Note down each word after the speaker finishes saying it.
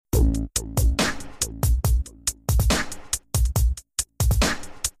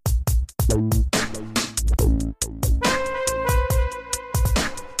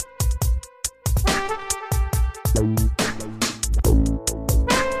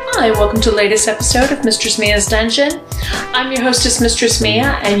Hi, welcome to the latest episode of Mistress Mia's Dungeon. I'm your hostess, Mistress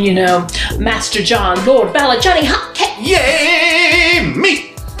Mia, and you know, Master John, Lord Ballard, Johnny Hotcake. Yay,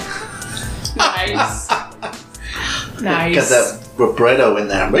 me! Nice. Nice. Got that vibrato in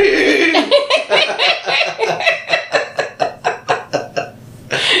there.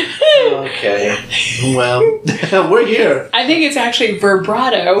 Okay, well, we're here. I think it's actually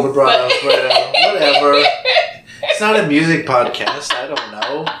vibrato. Vibrato, whatever. It's not a music podcast. I don't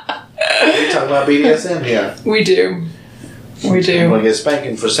know. We're talking about BDSM here. We do. We I'm do. gonna get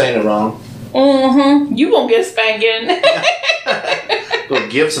spanking for saying it wrong. Mm-hmm. You won't get spanking. Go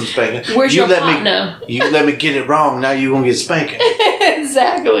give some spanking. Where's you your let partner? You let me get it wrong. Now you won't get spanking.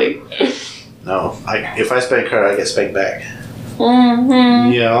 Exactly. No, if I spank her, I get spanked back.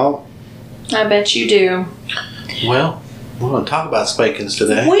 Mm-hmm. Yeah. I bet you do. Well, we're going to talk about spankings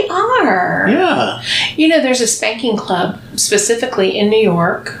today. We are. Yeah. You know, there's a spanking club specifically in New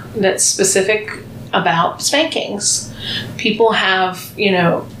York that's specific about spankings. People have, you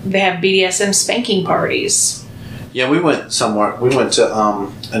know, they have BDSM spanking parties. Yeah, we went somewhere. We went to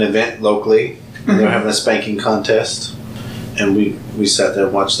an event locally. Mm-hmm. They were having a spanking contest. And we sat there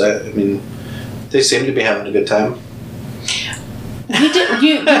and watched that. I mean, they seemed to be having a good time. We did.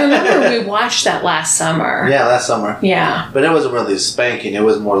 You remember we watched that last summer? Yeah, last summer. Yeah. But it wasn't really spanking. It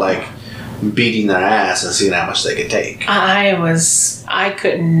was more like beating their ass and seeing how much they could take. I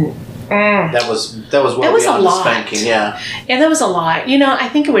couldn't. That was well That was a beyond the lot. spanking. Yeah. Yeah, that was a lot. You know, I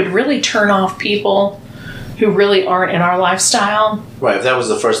think it would really turn off people who really aren't in our lifestyle. Right. If that was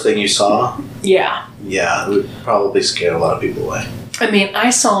the first thing you saw, Yeah. yeah, it would probably scare a lot of people away. I mean,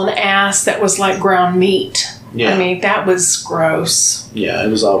 I saw an ass that was like ground meat. Yeah. I mean, that was gross. Yeah, it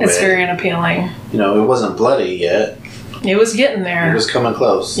was all It's red. very unappealing. You know, it wasn't bloody yet. It was getting there. It was coming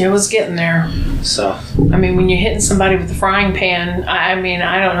close. It was getting there. So, I mean, when you're hitting somebody with a frying pan, I mean,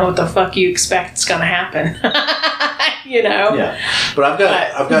 I don't know what the fuck you expect's gonna happen. You know? yeah. But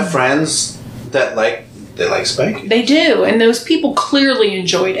I've got friends that like spanking. They do, and those people clearly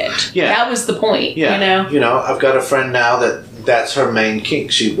enjoyed it. Yeah. That was the point, Yeah. you know? I've got a friend now that's her main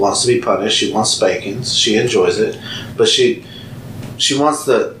kink. She wants to be punished. She wants spankings. She enjoys it. But she wants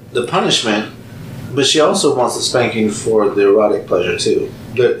the punishment, but she also wants the spanking for the erotic pleasure too.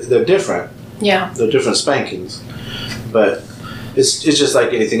 They're different. Yeah. They're different spankings. But it's just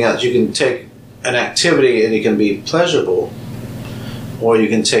like anything else. You can take an activity and it can be pleasurable, or you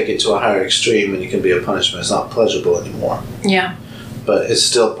can take it to a higher extreme and it can be a punishment. It's not pleasurable anymore. Yeah. But it's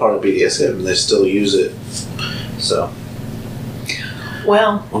still part of BDSM and they still use it. So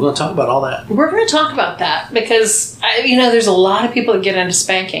Well, we're going to talk about all that. we're going to talk about that because, you know, there's a lot of people that get into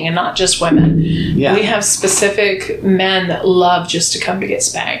spanking and not just women. Yeah. We have specific men that love just to come to get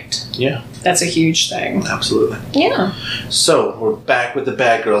spanked. Yeah, That's a huge thing. absolutely. Yeah. So we're back with the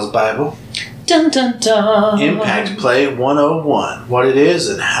Bad Girls Bible. Dun dun dun. Impact Play 101. What it is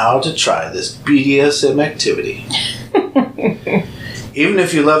and how to try this BDSM activity. Even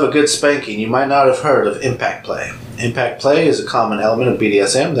if you love a good spanking, you might not have heard of Impact Play. Impact Play is a common element of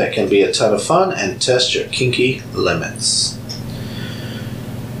BDSM that can be a ton of fun and test your kinky limits.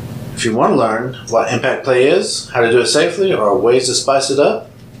 If you want to learn what Impact Play is, how to do it safely, or ways to spice it up,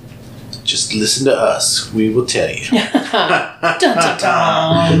 just listen to us. We will tell you. Dun dun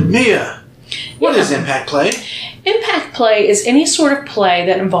dun. Mia, what Yeah. is Impact Play? Impact play is any sort of play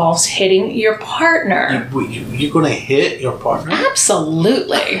that involves hitting your partner. You're going to hit your partner?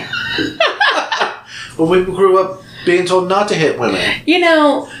 Absolutely. Well, we grew up being told not to hit women. You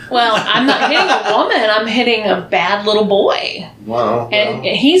know, well, I'm not hitting a woman. I'm hitting a bad little boy. Well, And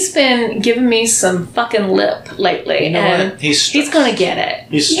he's been giving me some fucking lip lately. you know and what? He's he's going to get it.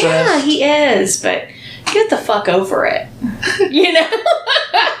 He's Yeah, stressed. he is. But get the fuck over it. You know?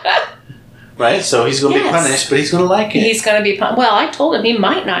 right? So he's going to Yes. be punished, but he's going to like it. He's going to be... Well, I told him he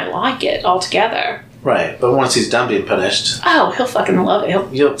might not like it altogether. Right, but once he's done being punished, Oh, he'll fucking love it. He'll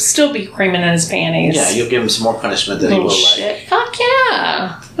you'll still be creaming in his panties. you'll give him some more punishment than he will Little like. shit. Fuck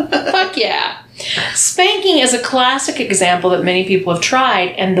yeah. Fuck yeah. Spanking is a classic example that many people have tried,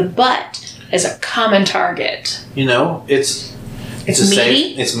 and the butt is a common target. You know, it's It's a meaty?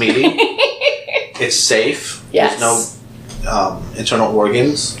 safe. It's meaty. It's safe. Yes. There's no internal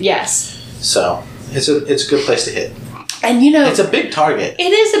organs, Yes. so it's a good place to hit. And you know, It's a big target.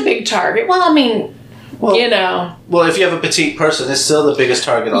 it is a big target. Well, I mean, Well, you know, well, if you have a petite person, it's still the biggest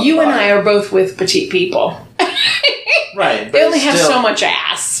target on you the and body. I are both with petite people. Right. But They only it's have still, so much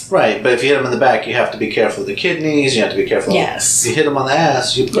ass. Right, but if you hit them in the back, you have to be careful of the kidneys. You have to be careful. Yes. If you hit them on the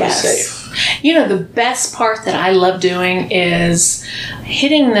ass, you're pretty Yes. safe. You know, the best part that I love doing is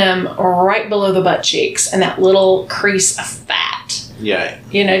hitting them right below the butt cheeks and that little crease of fat. Yeah.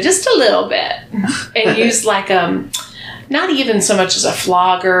 You know, just a little bit. And use like not even so much as a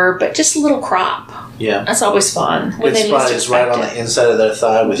flogger, but just a little crop. Yeah. That's always fun. Good spot is right on the inside of their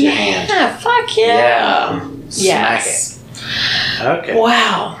thigh with your hand. Yeah, fuck yeah. Smack Yes. it. Okay.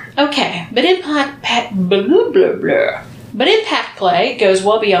 Wow. Okay. But impact play goes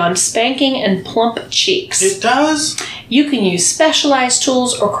well beyond spanking and plump cheeks. It does? You can use specialized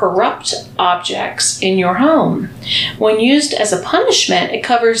tools or corrupt objects in your home. When used as a punishment, it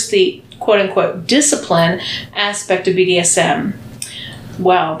covers the quote-unquote discipline aspect of BDSM.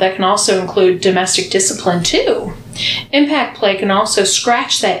 Well, that can also include domestic discipline too. Impact play can also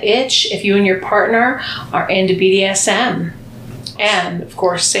scratch that itch if you and your partner are into BDSM. And, of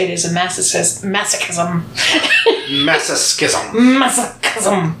course, sadism, masochism.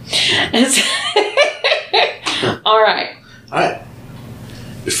 Masochism. All right. All right.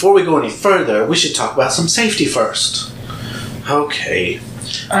 Before we go any further, we should talk about some safety first. Okay.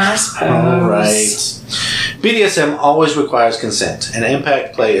 I suppose. All right. BDSM always requires consent, and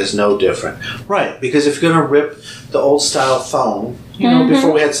impact play is no different. Right, because if you're going to rip the old style phone, you know,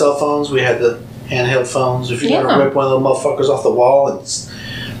 before we had cell phones, we had the handheld phones. If you're going to rip one of those motherfuckers off the wall and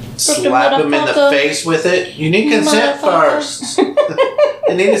slap them in the face with it, you need consent first.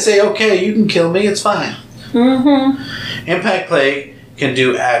 You need to say, okay, you can kill me, it's fine. Impact play can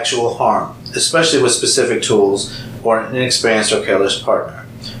do actual harm, especially with specific tools or an inexperienced or careless partner.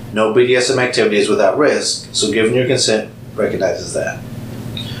 No BDSM activity is without risk, so giving your consent recognizes that.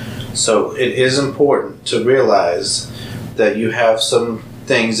 So it is important to realize that you have some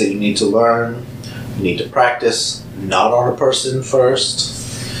things that you need to learn, you need to practice, not on a person first,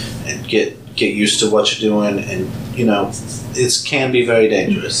 and get used to what you're doing, and you know, it can be very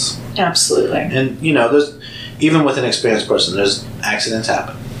dangerous. Absolutely. And you know, there's even with an experienced person, there's accidents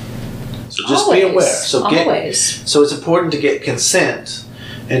happen. So just be aware. So so it's important to get consent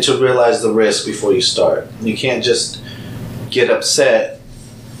and to realize the risk before you start. You can't just get upset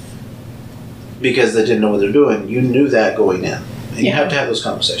because they didn't know what they're doing. You knew that going in. And you have to have those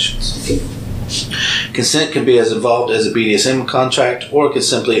conversations. Consent can be as involved as a BDSM contract, or it could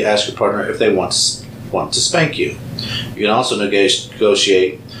simply ask your partner if they want to spank you. You can also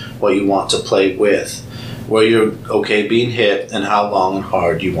negotiate what you want to play with, where you're okay being hit, and how long and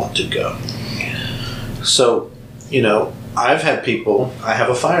hard you want to go. So, you know, I have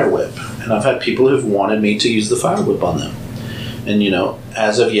a fire whip, and I've had people who've wanted me to use the fire whip on them. And, you know,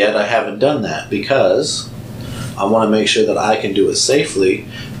 as of yet, I haven't done that because I want to make sure that I can do it safely,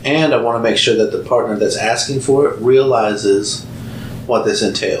 and I want to make sure that the partner that's asking for it realizes what this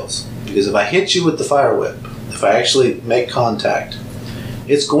entails. Because if I hit you with the fire whip, if I actually make contact,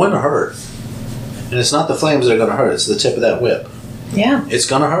 it's going to hurt. And it's not the flames that are going to hurt, it's the tip of that whip. Yeah. It's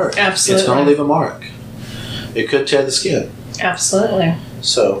going to hurt. Absolutely. It's going to leave a mark. It could tear the skin. Absolutely.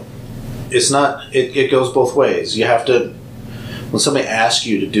 So, it's not, it goes both ways. You have to, when somebody asks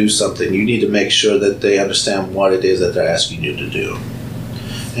you to do something, you need to make sure that they understand what it is that they're asking you to do.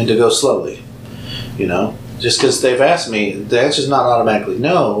 And to go slowly. You know? Just because they've asked me, the answer is not automatically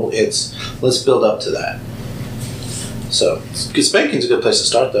no, it's let's build up to that. So, spanking's a good place to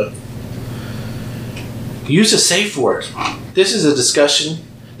start though. Use a safe word. This discussion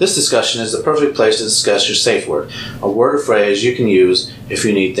is the perfect place to discuss your safe word, a word or phrase you can use if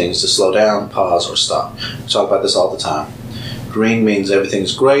you need things to slow down, pause, or stop. We talk about this all the time. Green means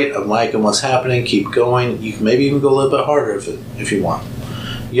everything's great, I'm liking what's happening, keep going. You can maybe even go a little bit harder if you want.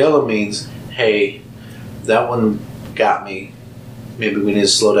 Yellow means, hey, that one got me. Maybe we need to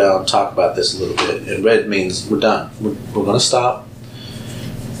slow down and talk about this a little bit. And red means we're done. We're going to stop.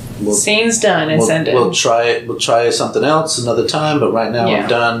 Scene's done. It's ended. We'll try something else another time, but right now I'm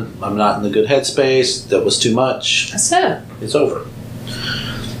done. I'm not in the good headspace. That was too much. That's it. It's over.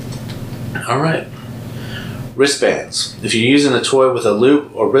 All right. Wristbands. If you're using a toy with a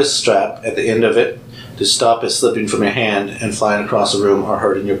loop or wrist strap at the end of it to stop it slipping from your hand and flying across the room or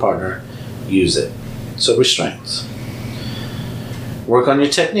hurting your partner, use it. So restraints. Work on your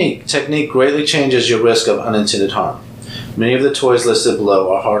technique. Technique greatly changes your risk of unintended harm. Many of the toys listed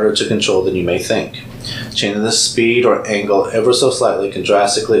below are harder to control than you may think. Changing the speed or angle ever so slightly can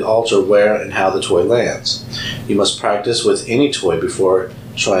drastically alter where and how the toy lands. You must practice with any toy before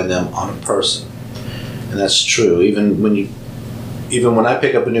trying them on a person. And that's true. Even when I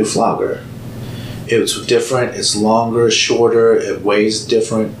pick up a new flogger, it's different, it's longer, shorter, it weighs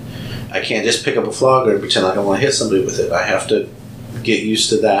different. I can't just pick up a flogger and pretend like I want to hit somebody with it. I have to get used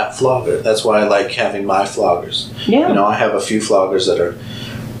to that flogger. That's why I like having my floggers. Yeah. You know, I have a few floggers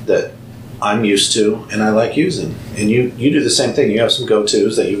that I'm used to and I like using. And you do the same thing. You have some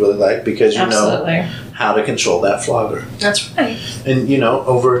go-tos that you really like because you know how to control that flogger. That's right. And,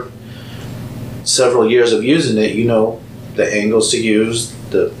 over several years of using it, the angles to use,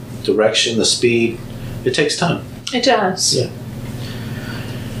 the direction, the speed. It takes time. It does. Yeah.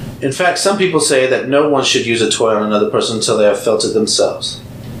 In fact, some people say that no one should use a toy on another person until they have felt it themselves.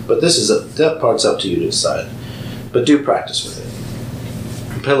 But that part's up to you to decide. But do practice with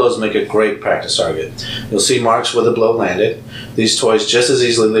it. Pillows make a great practice target. You'll see marks where the blow landed. These toys just as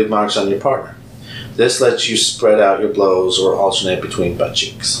easily leave marks on your partner. This lets you spread out your blows or alternate between butt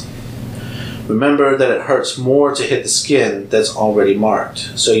cheeks. Remember that it hurts more to hit the skin that's already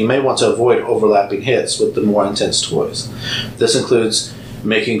marked, so you may want to avoid overlapping hits with the more intense toys. This includes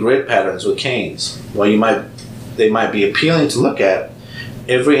making grid patterns with canes. While they might be appealing to look at,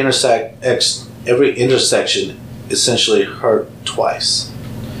 every intersection essentially hurt twice.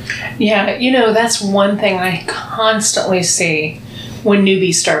 Yeah, that's one thing I constantly see when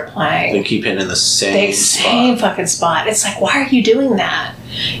newbies start playing. They keep hitting the same fucking spot. It's like, why are you doing that?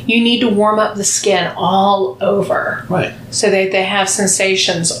 You need to warm up the skin all over. Right. So that they have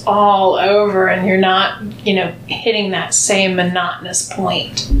sensations all over and you're not, hitting that same monotonous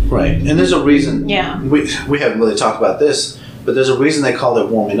point. Right. And there's a reason. Yeah. We haven't really talked about this, but there's a reason they call it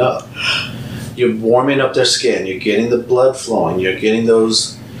warming up. You're warming up their skin. You're getting the blood flowing. You're getting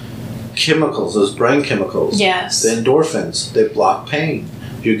those chemicals, those brain chemicals. Yes. The endorphins, they block pain.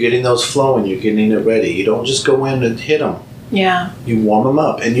 You're getting those flowing. You're getting it ready. You don't just go in and hit them. Yeah. You warm them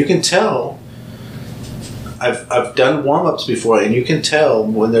up. And you can tell. I've done warm-ups before, and you can tell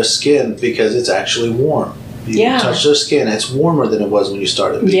when their skin, because it's actually warm. You touch their skin, it's warmer than it was when you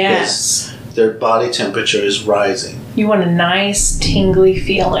started because their body temperature is rising. You want a nice, tingly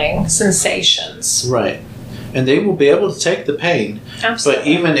feeling, sensations. Right. And they will be able to take the pain. Absolutely. But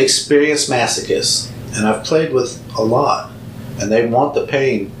even experienced masochists, and I've played with a lot, and they want the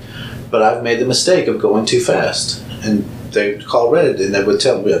pain, but I've made the mistake of going too fast. And they call Red, and they would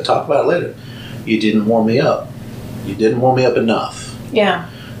tell me, we'll talk about it later, you didn't warm me up. You didn't warm me up enough. Yeah.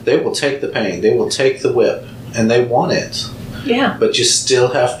 They will take the pain. They will take the whip, and they want it. Yeah. But you still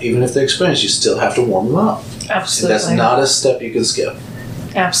have, even if they're experienced, you still have to warm them up. Absolutely. And that's not a step you can skip.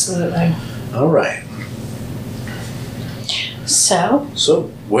 Absolutely. All right. So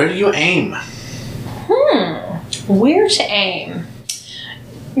where do you aim? Where to aim?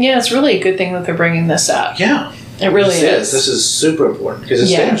 Yeah, it's really a good thing that they're bringing this up. Yeah. It really is. This is super important because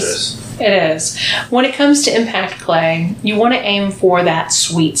it's dangerous. It is. When it comes to impact play, you want to aim for that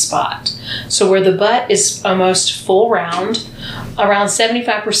sweet spot. So where the butt is almost full round, around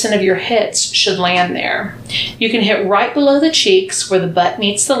 75% of your hits should land there. You can hit right below the cheeks where the butt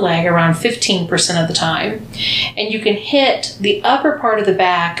meets the leg around 15% of the time. And you can hit the upper part of the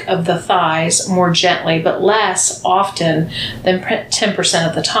back of the thighs more gently, but less often than 10%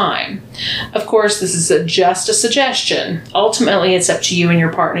 of the time. Of course, this is just a suggestion. Ultimately, it's up to you and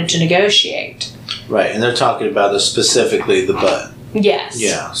your partner to negotiate. Right, and they're talking about specifically the butt. Yes.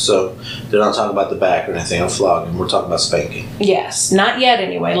 Yeah, so they're not talking about the back or anything. I'm flogging. We're talking about spanking. Yes, not yet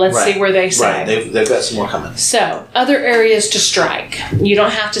anyway. Let's see where they say. Right, they've got some more coming. So, other areas to strike. You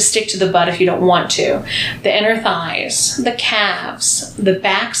don't have to stick to the butt if you don't want to. The inner thighs, the calves, the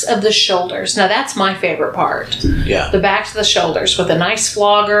backs of the shoulders. Now, that's my favorite part. Yeah. The backs of the shoulders with a nice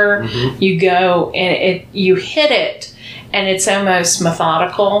flogger. Mm-hmm. You go and you hit it. And it's almost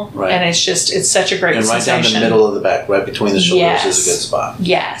methodical, and it's such a great sensation. And right down the middle of the back, right between the shoulders is a good spot.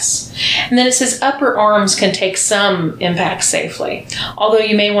 Yes. And then it says upper arms can take some impact safely, although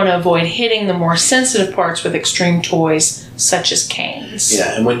you may want to avoid hitting the more sensitive parts with extreme toys, such as canes.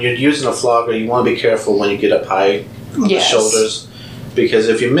 Yeah, and when you're using a flogger, you want to be careful when you get up high on the shoulders, because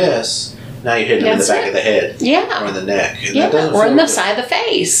if you miss, now you're hitting them in the back of the head. Yeah. Or in the neck. And yeah, that doesn't or in the good. side of the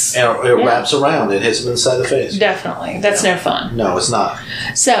face. And it wraps around and hits them inside the face. Definitely. That's no fun. No, it's not.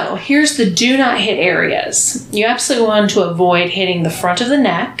 So, here's the do not hit areas. You absolutely want to avoid hitting the front of the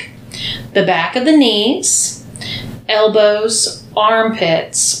neck, the back of the knees, elbows,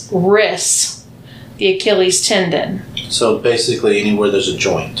 armpits, wrists, the Achilles tendon. So, basically anywhere there's a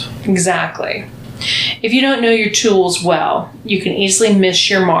joint. Exactly. If you don't know your tools well, you can easily miss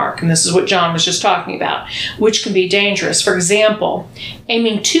your mark, and this is what John was just talking about, which can be dangerous. For example,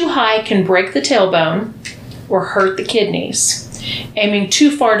 aiming too high can break the tailbone or hurt the kidneys. Aiming too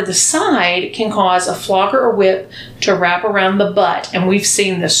far to the side can cause a flogger or whip to wrap around the butt, and we've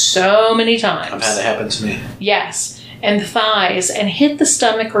seen this so many times. I've had it happen to me. Yes. And the thighs, and hit the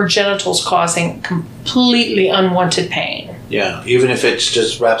stomach or genitals, causing completely unwanted pain. Yeah, even if it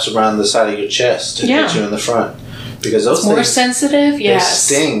just wraps around the side of your chest and hits you in the front. Because those things... more sensitive, yes.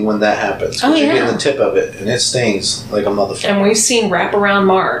 They sting when that happens. Because you're getting the tip of it, and it stings like a motherfucker. And we've seen wraparound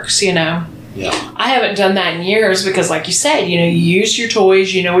marks, Yeah. I haven't done that in years because, like you said, you use your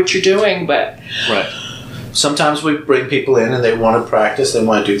toys, you know what you're doing, but... Right. Sometimes we bring people in and they want to practice, they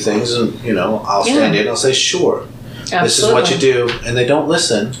want to do things, and, I'll stand in and I'll say, sure, Absolutely. This is what you do, and they don't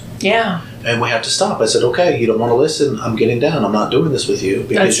listen. Yeah. And we have to stop. I said, okay, you don't want to listen, I'm getting down. I'm not doing this with you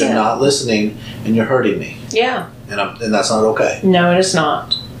because you're not listening and you're hurting me. Yeah. And that's not okay. No, it is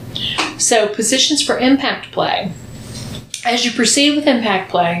not. So, positions for impact play. As you proceed with impact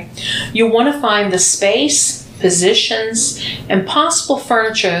play, you'll want to find the space, positions, and possible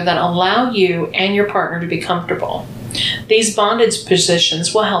furniture that allow you and your partner to be comfortable. These bondage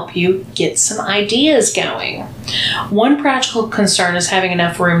positions will help you get some ideas going. One practical concern is having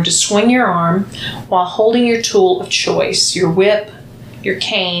enough room to swing your arm while holding your tool of choice, your whip, your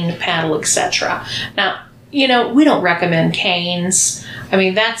cane, paddle, etc. Now, we don't recommend canes. I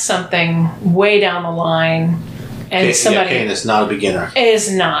mean, that's something way down the line. And cane is not a beginner. It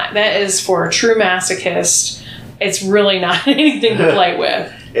is not. That is for a true masochist. It's really not anything to play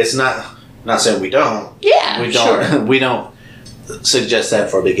with. It's not saying we don't. Yeah, we don't. Sure. We don't suggest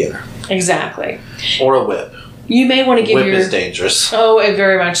that for a beginner. Exactly. Or a whip. You may want to give whip is dangerous. Oh,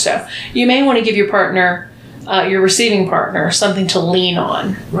 very much so. You may want to give your partner, your receiving partner, something to lean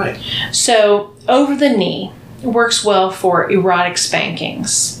on. Right. So over the knee works well for erotic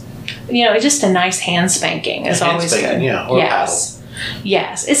spankings. Just a nice hand spanking is always good. Yeah, or yes.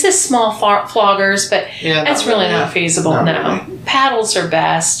 Yes, it's just small floggers, but that's really not feasible. No, paddles are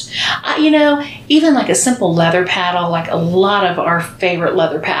best. Even like a simple leather paddle, like a lot of our favorite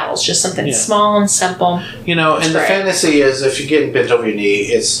leather paddles, just something small and simple. And the fantasy is if you're getting bent over your knee,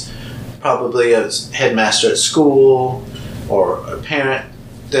 it's probably a headmaster at school or a parent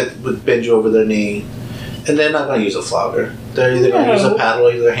that would bend you over their knee, and they're not going to use a flogger. They're either going to use a paddle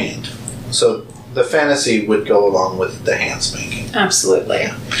or their hand. So the fantasy would go along with the hand spanking. Absolutely.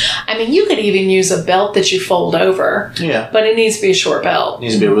 Yeah. I mean, you could even use a belt that you fold over. Yeah. But it needs to be a short belt. It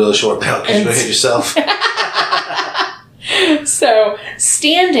needs to be a really short belt because you're going to hit yourself. So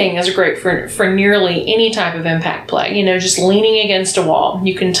standing is great for nearly any type of impact play. Just leaning against a wall.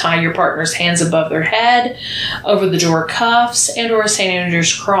 You can tie your partner's hands above their head, over the door cuffs, and or a St.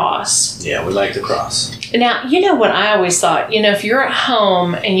 Andrew's cross. Yeah, we like the cross. Now, what I always thought? If you're at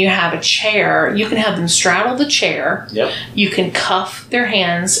home and you have a chair, you can have them straddle the chair. Yep. You can cuff their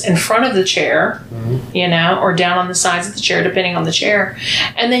hands in front of the chair, or down on the sides of the chair, depending on the chair.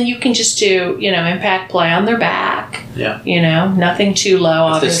 And then you can just do, impact play on their back. Yeah. Nothing too low,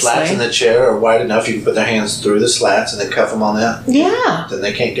 obviously. If the slats in the chair are wide enough, you can put their hands through the slats and then cuff them on that. Yeah. Then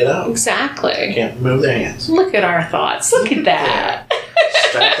they can't get out. Exactly. They can't move their hands. Look at our thoughts. Look at that.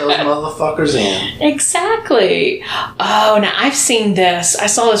 Strap those motherfuckers in. Exactly. Oh, now I've seen this. I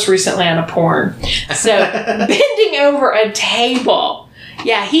saw this recently on a porn. So, bending over a table.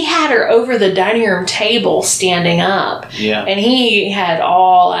 Yeah, he had her over the dining room table standing up. Yeah. And he had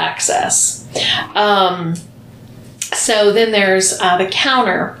all access. So then there's the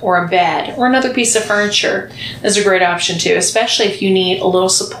counter or a bed or another piece of furniture is a great option too, especially if you need a little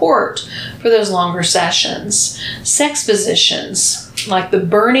support for those longer sessions. Sex positions, like the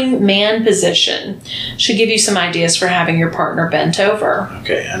burning man position, should give you some ideas for having your partner bent over.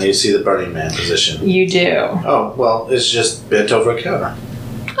 Okay, I need to see the burning man position. You do. Oh, well, it's just bent over a counter.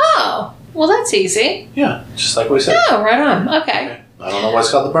 Oh, well, that's easy. Yeah, just like we said. Oh, right on. Okay. I don't know why it's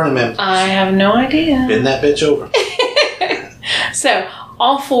called the burning man. I have no idea. Bend that bitch over. So,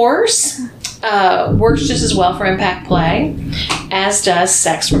 all fours works just as well for impact play, as does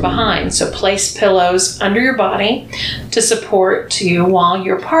sex from behind. So, place pillows under your body to support you while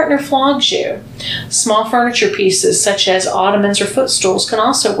your partner flogs you. Small furniture pieces such as ottomans or footstools can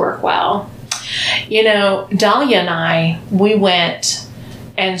also work well. Dahlia and I, we went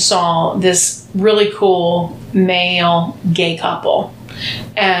and saw this really cool male gay couple.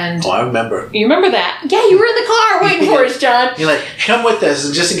 And I remember. You remember that? Yeah, you were in the car waiting for us, John. You're like, come with us,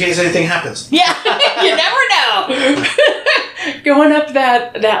 just in case anything happens. Yeah, you never know. Going up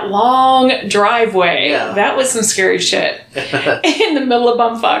that long driveway, that was some scary shit in the middle of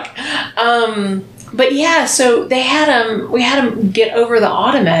bumfuck. But yeah, so we had him get over the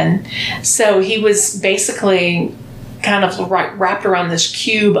ottoman. So he was basically kind of wrapped around this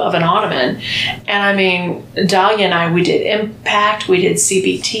cube of an ottoman. And I mean, Dahlia and I, we did impact, we did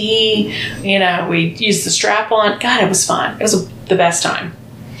CBT, we used the strap on. God, it was fun. It was the best time.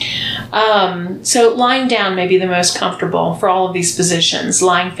 So lying down may be the most comfortable for all of these positions.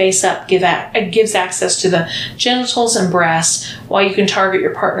 Lying face up gives access to the genitals and breasts, while you can target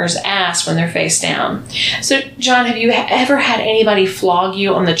your partner's ass when they're face down. So, John, have you ever had anybody flog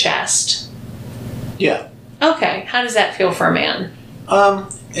you on the chest? Yeah. Okay. How does that feel for a man?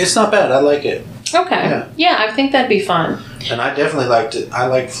 It's not bad. I like it. Okay. Yeah, I think that'd be fun. And I definitely liked it. I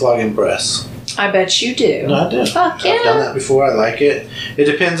like flogging breasts. I bet you do. No, I do. Fuck yeah. I've done that before. I like it. It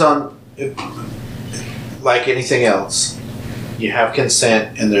depends on, like anything else, you have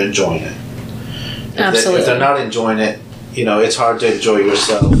consent and they're enjoying it. Absolutely. If they're not enjoying it, it's hard to enjoy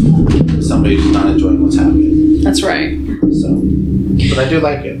yourself. Somebody who's not enjoying what's happening. That's right. So, but I do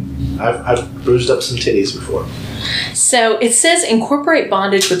like it. I've bruised up some titties before. So it says incorporate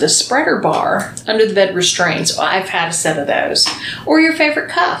bondage with a spreader bar under the bed restraints. Well, I've had a set of those. Or your favorite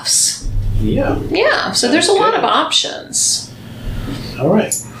cuffs. Yeah. Yeah. So there's a lot of options. All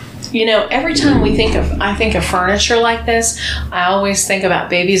right. Every time I think of furniture like this, I always think about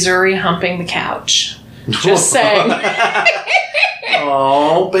baby Zuri humping the couch. Just saying.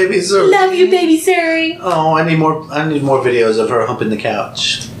 Oh, baby Zuri. Love you, baby Zuri. Oh, I need more videos of her humping the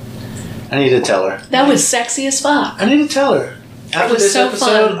couch. I need to tell her. That was sexy as fuck. I need to tell her. After this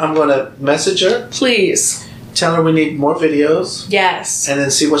episode, I'm going to message her. Please. Tell her we need more videos. Yes. And then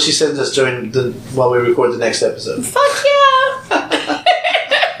see what she sends us while we record the next episode. Fuck yeah.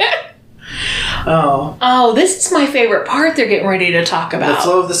 Oh, this is my favorite part they're getting ready to talk about. The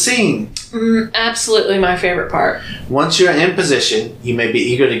flow of the scene. Absolutely my favorite part. Once you're in position, you may be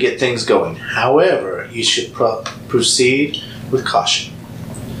eager to get things going. However, you should proceed with caution.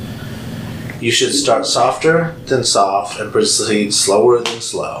 You should start softer than soft and proceed slower than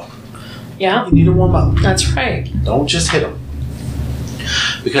slow. Yeah. You need to warm up. That's right. Don't just hit them.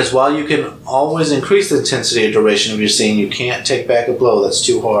 Because while you can always increase the intensity or duration of your scene, you can't take back a blow that's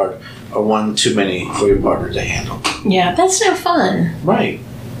too hard or one too many for your partner to handle. Yeah, that's no fun. Right.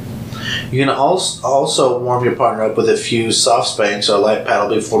 You can also warm your partner up with a few soft spanks or a light paddle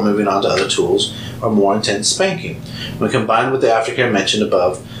before moving on to other tools or more intense spanking. When combined with the aftercare mentioned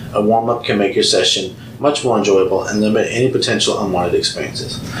above, a warm-up can make your session much more enjoyable and limit any potential unwanted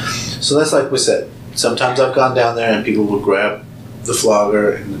experiences. So that's like we said. Sometimes I've gone down there and people will grab the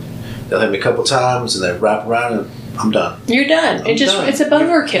flogger and they'll hit me a couple times and they wrap around and I'm done. You're done. It's a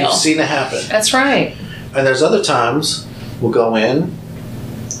overkill. You've seen it happen. That's right. And there's other times we'll go in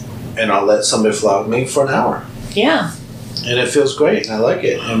and I'll let somebody flog me for an hour. Yeah. And it feels great and I like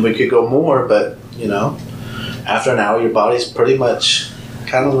it. And we could go more, but after an hour your body's pretty much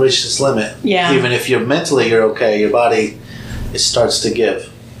kind of reached its limit. Yeah. Even if you're okay, your body, it starts to give.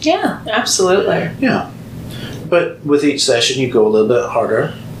 Yeah, absolutely. Yeah. But with each session you go a little bit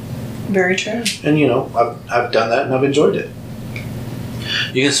harder. Very true. And I've done that and I've enjoyed it.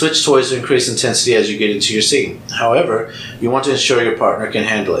 You can switch toys to increase intensity as you get into your scene. However, you want to ensure your partner can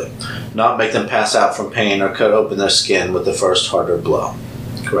handle it, not make them pass out from pain or cut open their skin with the first harder blow.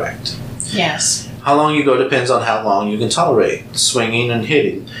 Correct. Yes. How long you go depends on how long you can tolerate swinging and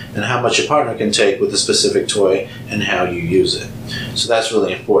hitting and how much your partner can take with a specific toy and how you use it. So that's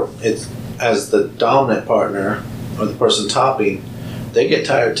really important. It's, as the dominant partner or the person topping, they get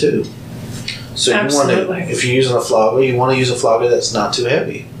tired too. So if you're using a flogger, you want to use a flogger that's not too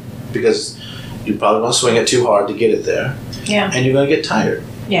heavy because you're probably going to swing it too hard to get it there. Yeah. And you're going to get tired.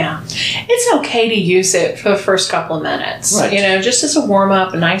 Yeah. It's okay to use it for the first couple of minutes. Right. Just as a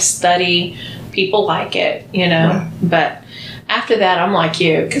warm-up, a nice study. People like it, Right. But after that, I'm like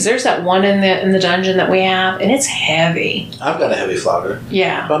you, because there's that one in the dungeon that we have, and it's heavy. I've got a heavy flogger.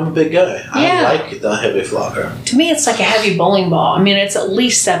 Yeah. But I'm a big guy. Yeah. I like the heavy flogger. To me, it's like a heavy bowling ball. I mean, it's at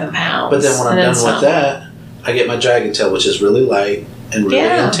least 7 pounds. But then when I'm done with that, I get my dragon tail, which is really light and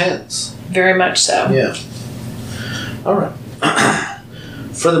really intense. Very much so. Yeah. All right.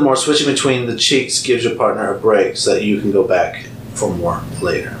 Furthermore, switching between the cheeks gives your partner a break so that you can go back for more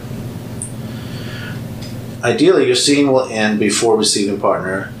later. Ideally, your scene will end before receiving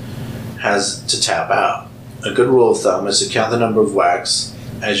partner has to tap out. A good rule of thumb is to count the number of whacks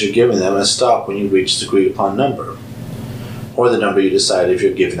as you're giving them and stop when you reach the agreed upon number, or the number you decide if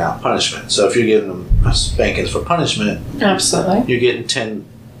you're giving out punishment. So if you're giving them spankings for punishment, absolutely, you're getting 10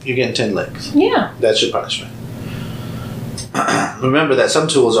 licks. Yeah, that's your punishment. Remember that some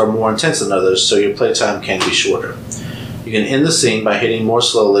tools are more intense than others, so your playtime can be shorter. You can end the scene by hitting more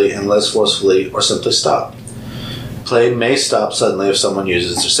slowly and less forcefully, or simply stop. Play may stop suddenly if someone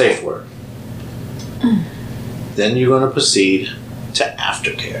uses their safe word. Then you're going to proceed to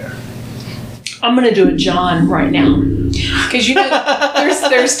aftercare. I'm going to do a John right now. Because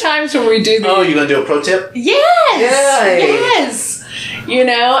there's times when we do the... Oh, you're going to do a pro tip? Yes!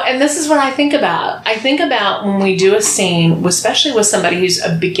 And this is what I think about. I think about when we do a scene, especially with somebody who's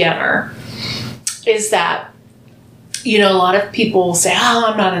a beginner, is that you know, a lot of people will say, oh,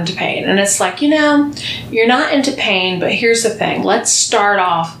 I'm not into pain. And it's like, you know, you're not into pain, but here's the thing. Let's start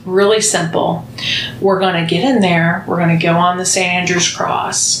off really simple. We're going to get in there. We're going to go on the St. Andrew's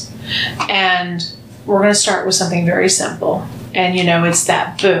Cross. And we're going to start with something very simple. And, you know, it's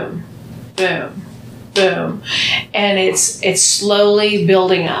that boom, boom, boom. And it's slowly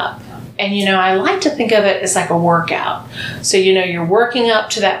building up. And, you know, I like to think of it as like a workout. So, you know, you're working up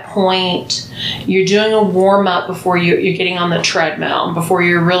to that point. You're doing a warm-up before you're getting on the treadmill, before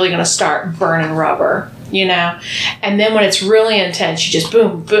you're really going to start burning rubber, you know. And then when it's really intense, you just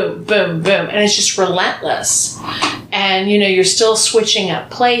boom, boom, boom, boom. And it's just relentless. And, you know, you're still switching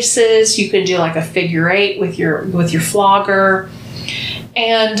up places. You can do like a figure 8 with your flogger.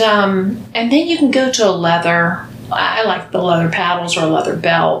 And then you can go to a leather. I like the leather paddles or a leather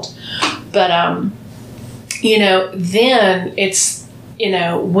belt. But, you know, then it's, you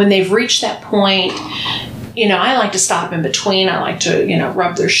know, when they've reached that point, you know, I like to stop in between. I like to, you know,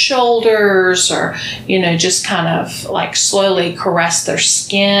 rub their shoulders or, you know, just kind of like slowly caress their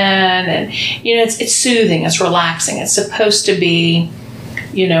skin. And, you know, it's soothing. It's relaxing. It's supposed to be,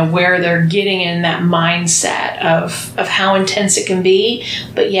 you know, where they're getting in that mindset of how intense it can be,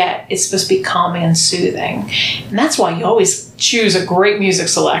 but yet it's supposed to be calming and soothing. And that's why you always choose a great music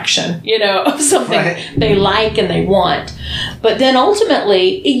selection, you know, of something they like and they want. But then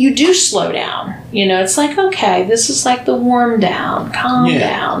ultimately, you do slow down. You know, it's like, okay, this is like the warm down, calm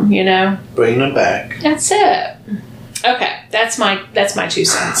down, you know. Bring them back. That's it. Okay, that's my 2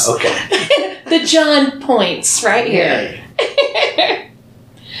 cents. Okay. The John points right here.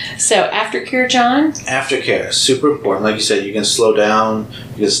 So aftercare, John? Aftercare, super important. Like you said, you can slow down,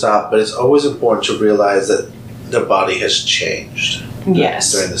 you can stop, but it's always important to realize that the body has changed.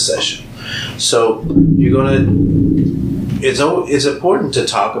 Yes. During the session. So you're going to, it's important to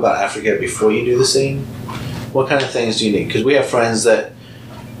talk about aftercare before you do the scene. What kind of things do you need? Because we have friends that,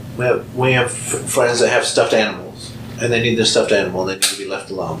 we have friends that have stuffed animals, and they need their stuffed animal, and they need to be left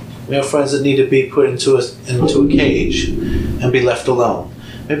alone. We have friends that need to be put into a cage and be left alone.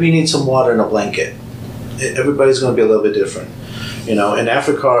 Maybe you need some water and a blanket. Everybody's going to be a little bit different. You know, and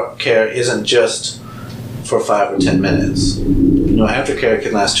aftercare isn't just for 5 or 10 minutes. You know, aftercare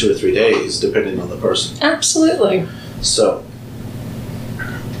can last 2 or 3 days, depending on the person. Absolutely. So,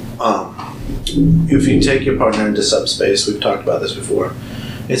 if you take your partner into subspace, we've talked about this before,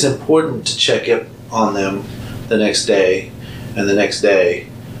 it's important to check up on them the next day and the next day,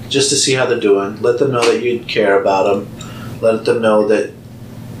 just to see how they're doing. Let them know that you care about them. Let them know that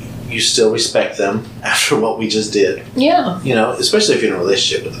you still respect them after what we just did. Yeah. You know, especially if you're in a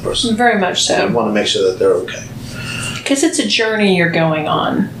relationship with the person. Very much so. You want to make sure that they're okay. Because it's a journey you're going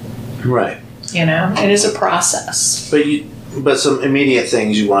on. Right. You know, it is a process. But some immediate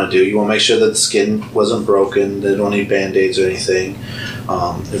things you want to do. You want to make sure that the skin wasn't broken. They don't need Band-Aids or anything.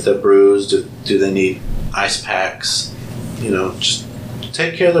 If they're bruised, do they need ice packs? You know, just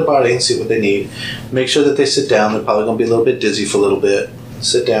take care of their body and see what they need. Make sure that they sit down. They're probably going to be a little bit dizzy for a little bit.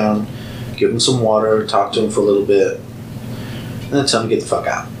 Sit down, give them some water, talk to them for a little bit, and then tell them to get the fuck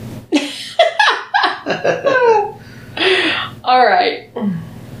out. All right.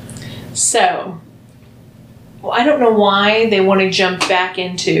 So, well, I don't know why they want to jump back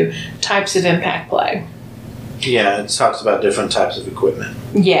into types of impact play. Yeah, it talks about different types of equipment.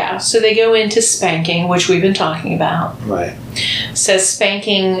 Yeah, so they go into spanking, which we've been talking about. Right. Says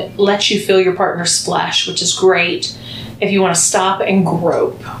spanking lets you feel your partner's flesh, which is great if you want to stop and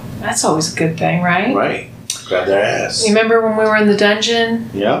grope. That's always a good thing, right? Right. Grab their ass. You remember when we were in the dungeon?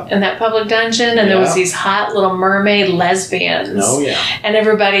 Yeah. In that public dungeon? And there was these hot little mermaid lesbians. Oh, yeah. And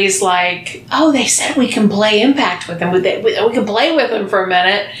everybody's like, oh, they said we can play impact with them. We can play with them for a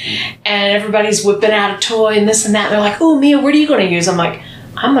minute. And everybody's whipping out a toy and this and that. And they're like, oh, Mia, what are you going to use? I'm like,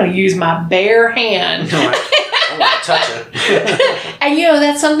 I'm going to use my bare hand. I want to touch it. And, you know,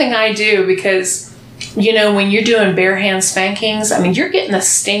 that's something I do because... You know, when you're doing bare hand spankings, I mean, you're getting the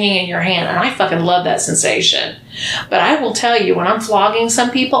stinging in your hand, and I fucking love that sensation. But I will tell you, when I'm flogging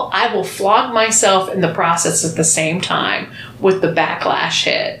some people, I will flog myself in the process at the same time with the backlash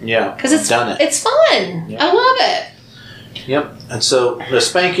hit. Yeah, because it's fun. Yep. I love it. Yep. And so the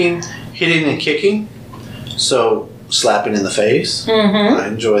spanking, hitting and kicking. So slapping in the face. Mm-hmm. I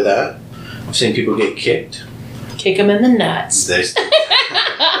enjoy that. I've seen people get kicked. Kick them in the nuts. That's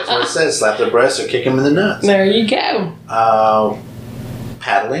what it says. Slap their breasts or kick them in the nuts. There you go.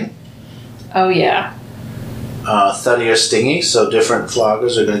 Paddling. Oh, yeah. Thuddy or stingy. So different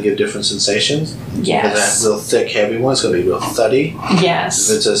floggers are going to give different sensations. Yes. That real thick, heavy one is going to be real thuddy. Yes.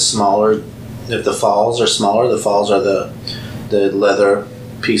 If it's a smaller, if the falls are smaller, the falls are the leather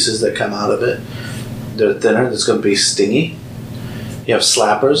pieces that come out of it. They're thinner. It's going to be stingy. You have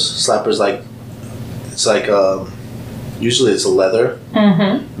slappers. Slappers it's like usually it's a leather.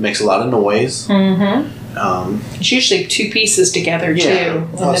 Mm-hmm. It makes a lot of noise. Mm-hmm. It's usually two pieces together too.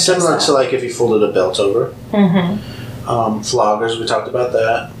 Similar to like if you folded a belt over. Mm-hmm. Floggers, we talked about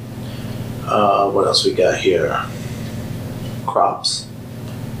that. What else we got here? Crops.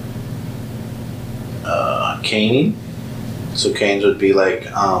 Caning. So canes would be like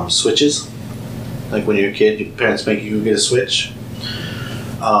switches. Like when you're a kid, your parents make you get a switch.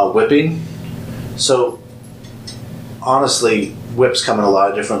 Whipping. So honestly, whips come in a lot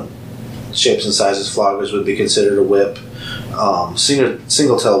of different shapes and sizes. Floggers would be considered a whip.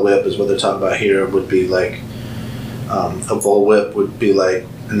 Single tail whip is what they're talking about here. Would be like a bull whip would be like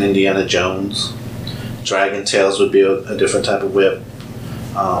an Indiana Jones. Dragon tails would be a different type of whip.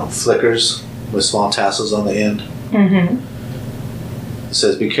 Flickers with small tassels on the end. Mm-hmm. It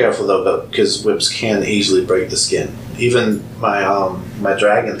says be careful though, because whips can easily break the skin. Even my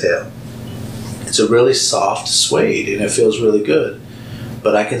dragon tail. It's a really soft suede and it feels really good.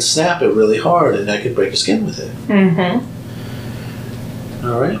 But I can snap it really hard and I could break your skin with it. Mm-hmm.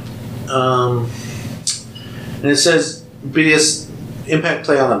 All right. And it says BDS impact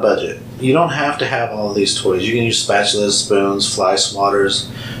play on a budget. You don't have to have all of these toys. You can use spatulas, spoons, fly swatters,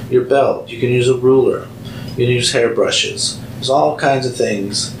 your belt. You can use a ruler. You can use hairbrushes. There's all kinds of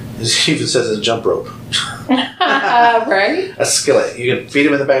things. It even says a jump rope. Right? A skillet. You can feed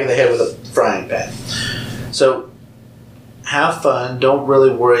him in the back of the head with a frying pan. So have fun. Don't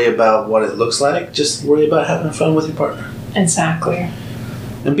really worry about what it looks like. Just worry about having fun with your partner. Exactly.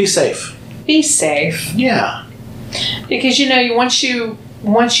 And be safe. Be safe. Yeah. Because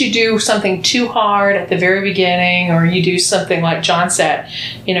once you do something too hard at the very beginning, or you do something like John said,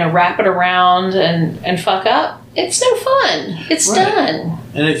 wrap it around and fuck up, it's no fun. It's done.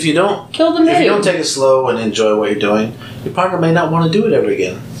 And if you don't kill the mood. If you don't take it slow and enjoy what you're doing, your partner may not want to do it ever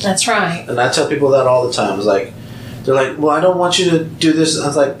again. That's right. And I tell people that all the time. It's like they're like, well, I don't want you to do this. I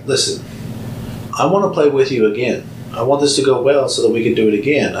was like, listen, I want to play with you again. I want this to go well so that we can do it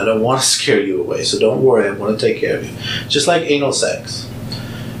again. I don't want to scare you away, so don't worry. I want to take care of you. Just like anal sex.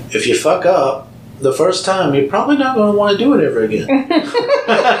 If you fuck up the first time, you're probably not going to want to do it ever again.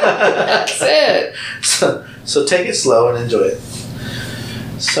 That's it. So take it slow and enjoy it.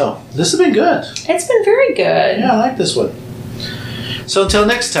 So, this has been good. It's been very good. Yeah, I like this one. So until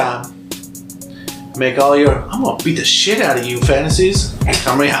next time, make all your I'm going to beat the shit out of you fantasies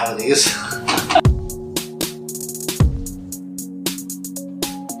become realities.